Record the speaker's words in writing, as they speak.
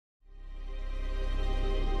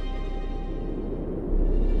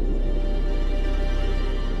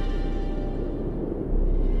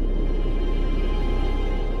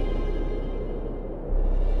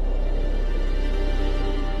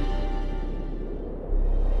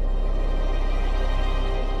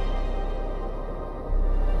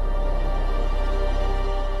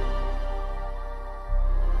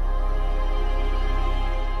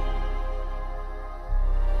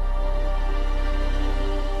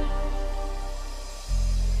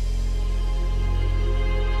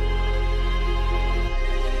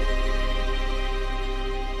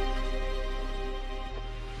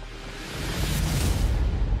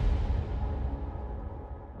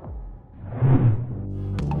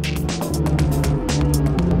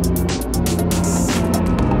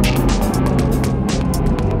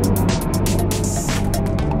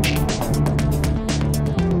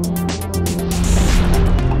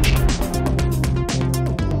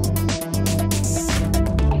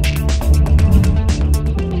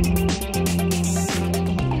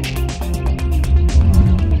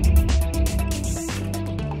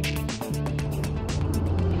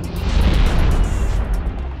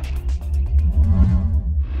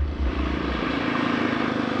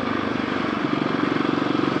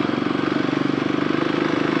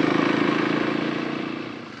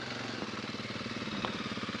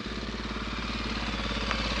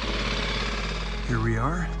we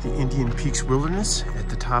are, the Indian Peaks Wilderness at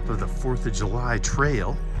the top of the 4th of July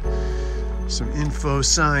Trail. Some info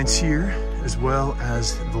signs here, as well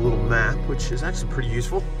as the little map, which is actually pretty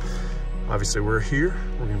useful. Obviously we're here,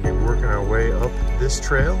 we're gonna be working our way up this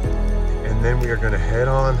trail, and then we are gonna head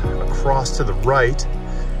on across to the right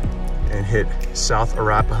and hit South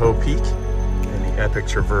Arapahoe Peak and the epic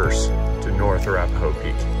traverse to North Arapahoe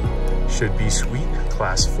Peak. Should be sweet,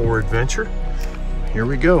 class 4 adventure. Here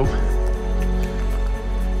we go.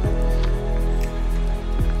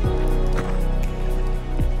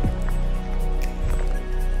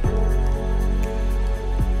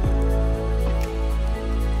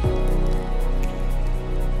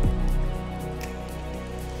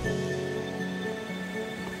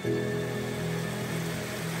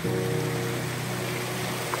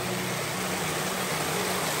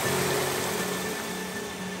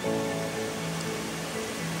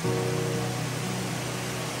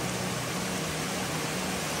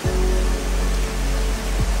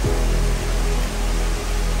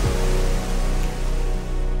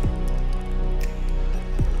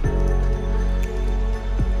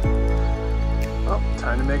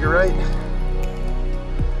 Time to make it right.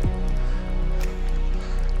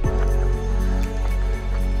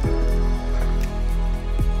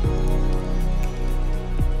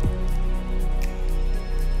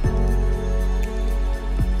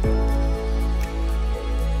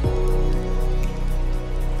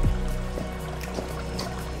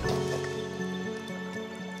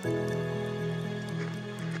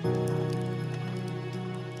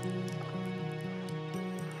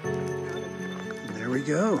 There we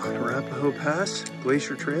go, Arapahoe Pass,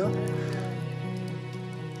 Glacier Trail.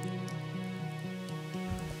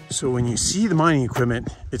 So when you see the mining equipment,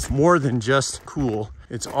 it's more than just cool.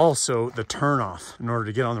 It's also the turnoff in order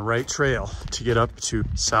to get on the right trail to get up to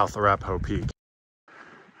South Arapahoe Peak.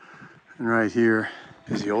 And right here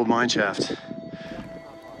is the old mine shaft.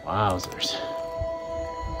 Wowzers.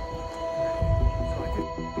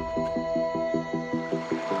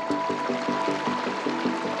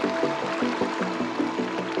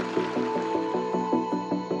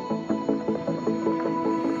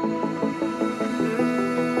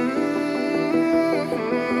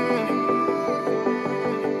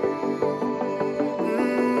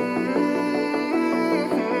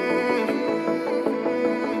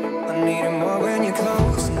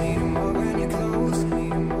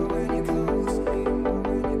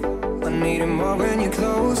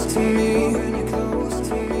 Close to me,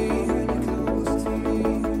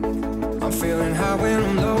 I'm feeling high when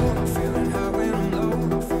I'm low, I'm feeling high when I'm low,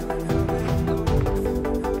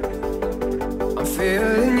 I'm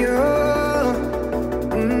feeling you.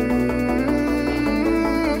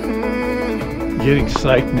 Getting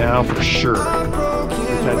psyched now for sure.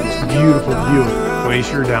 We've had this beautiful view of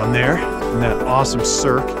Glacier down there and that awesome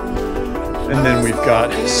cirque. And then we've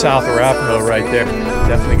got South Arapahoe right there.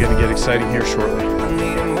 Definitely going to get exciting here shortly.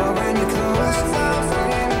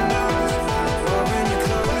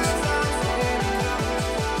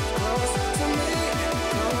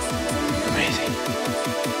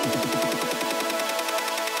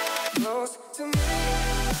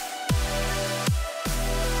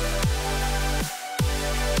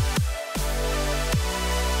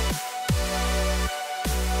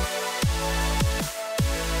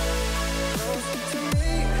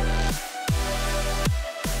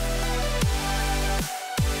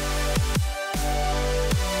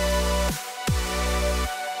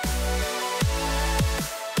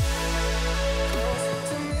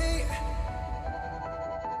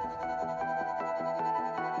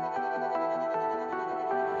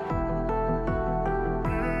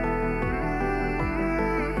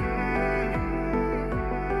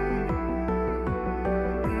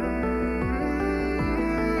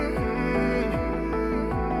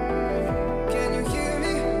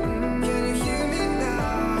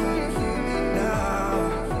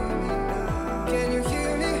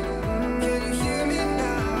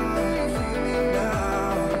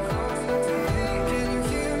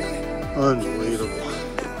 Unbelievable.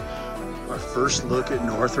 Our first look at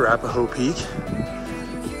North Arapahoe Peak.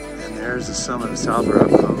 And there's the summit of South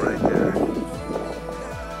Arapahoe right there.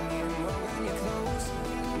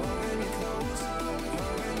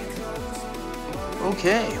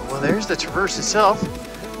 Okay, well there's the traverse itself.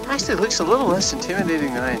 Actually, it looks a little less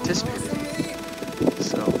intimidating than I anticipated.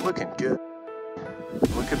 So, looking good.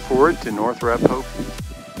 Looking forward to North Arapahoe Peak.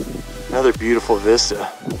 Another beautiful vista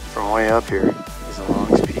from way up here is along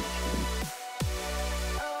this peak.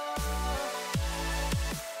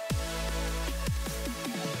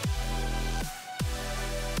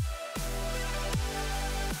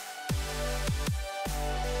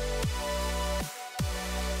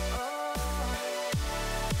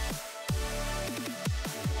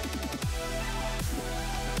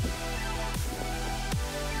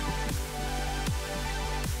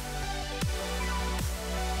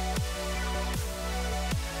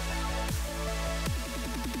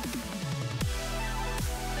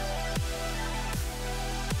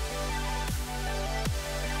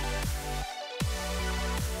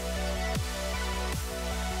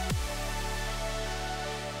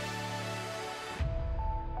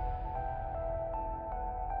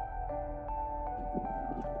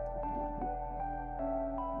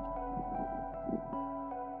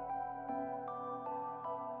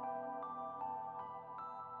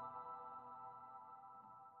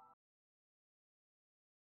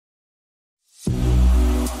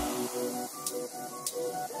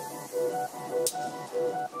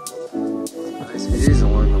 is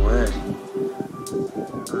along the way.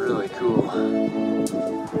 Really cool.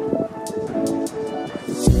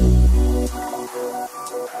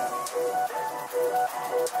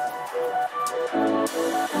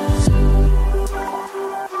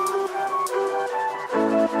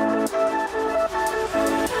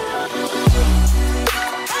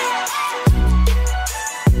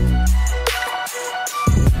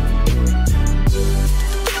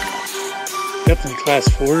 Definitely class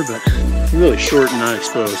 4, but really short and not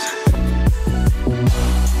exposed.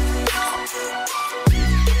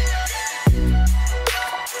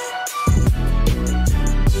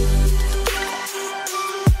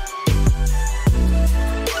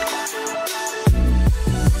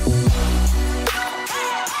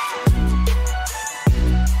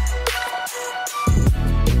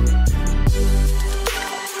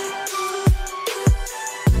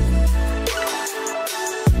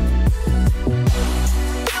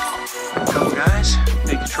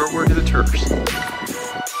 Making short work of the turfs.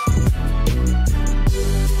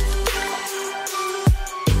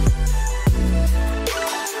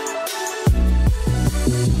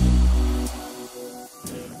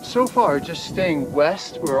 So far, just staying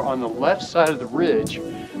west or on the left side of the ridge,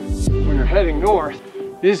 when you're heading north,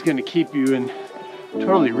 is going to keep you in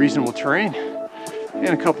totally reasonable terrain and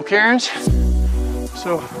a couple cairns.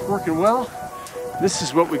 So working well. This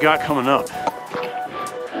is what we got coming up.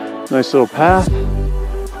 Nice little path.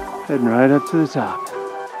 Heading right up to the top.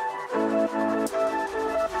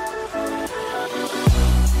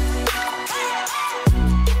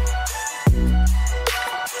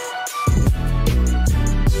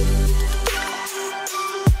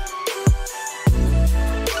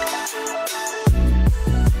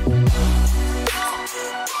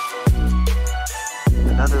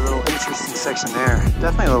 Another little interesting section there.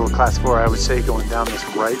 Definitely a little class 4, I would say, going down this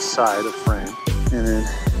right side of frame. And then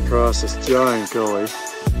across this giant gully.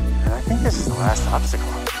 I think this is the last obstacle.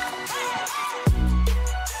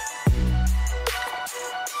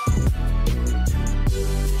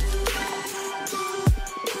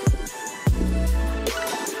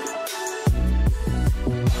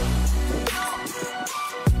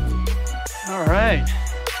 All right,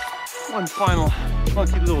 one final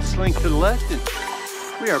funky little slink to the left, and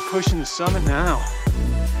we are pushing the summit now.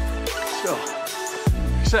 So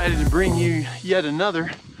excited to bring you yet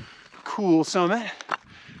another cool summit.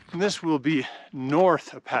 And this will be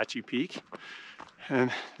North Apache Peak.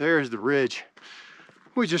 And there's the ridge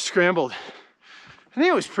we just scrambled. I think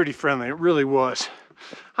it was pretty friendly, it really was.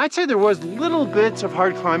 I'd say there was little bits of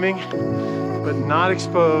hard climbing, but not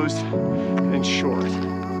exposed and short.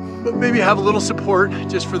 But maybe have a little support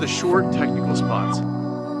just for the short technical spots.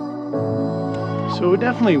 So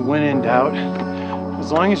definitely when in doubt,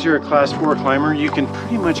 as long as you're a class 4 climber, you can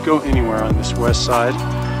pretty much go anywhere on this west side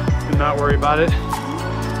and not worry about it.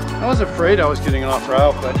 I was afraid I was getting off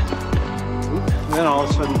route, but then all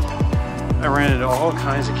of a sudden I ran into all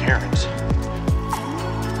kinds of cairns.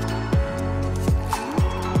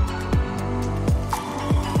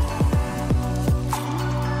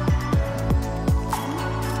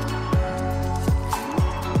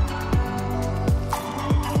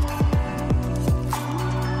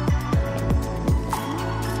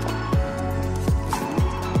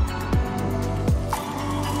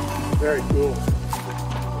 Very cool.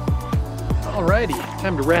 Alrighty,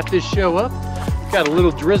 time to wrap this show up. Got a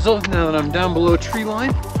little drizzle now that I'm down below tree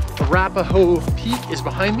line. Arapahoe Peak is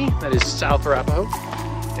behind me. That is South Arapahoe.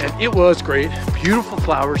 And it was great. Beautiful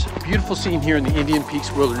flowers, beautiful scene here in the Indian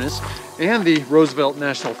Peaks Wilderness and the Roosevelt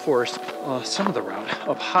National Forest. Some of the route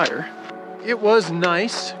up higher. It was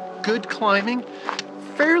nice, good climbing,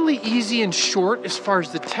 fairly easy and short as far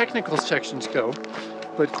as the technical sections go,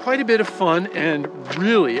 but quite a bit of fun and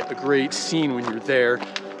really a great scene when you're there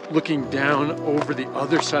looking down over the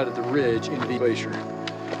other side of the ridge into the glacier.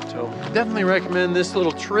 So definitely recommend this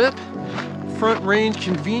little trip. Front range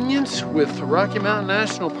convenience with Rocky Mountain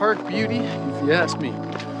National Park beauty, if you ask me.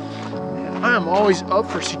 And I am always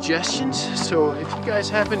up for suggestions, so if you guys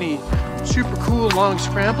have any super cool long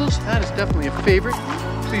scrambles, that is definitely a favorite.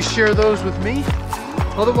 Please share those with me.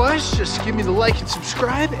 Otherwise, just give me the like and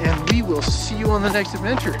subscribe, and we will see you on the next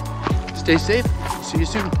adventure. Stay safe. See you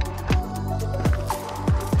soon.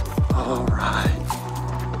 All right.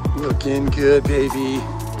 Looking good, baby.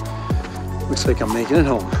 Looks like I'm making it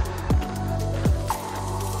home.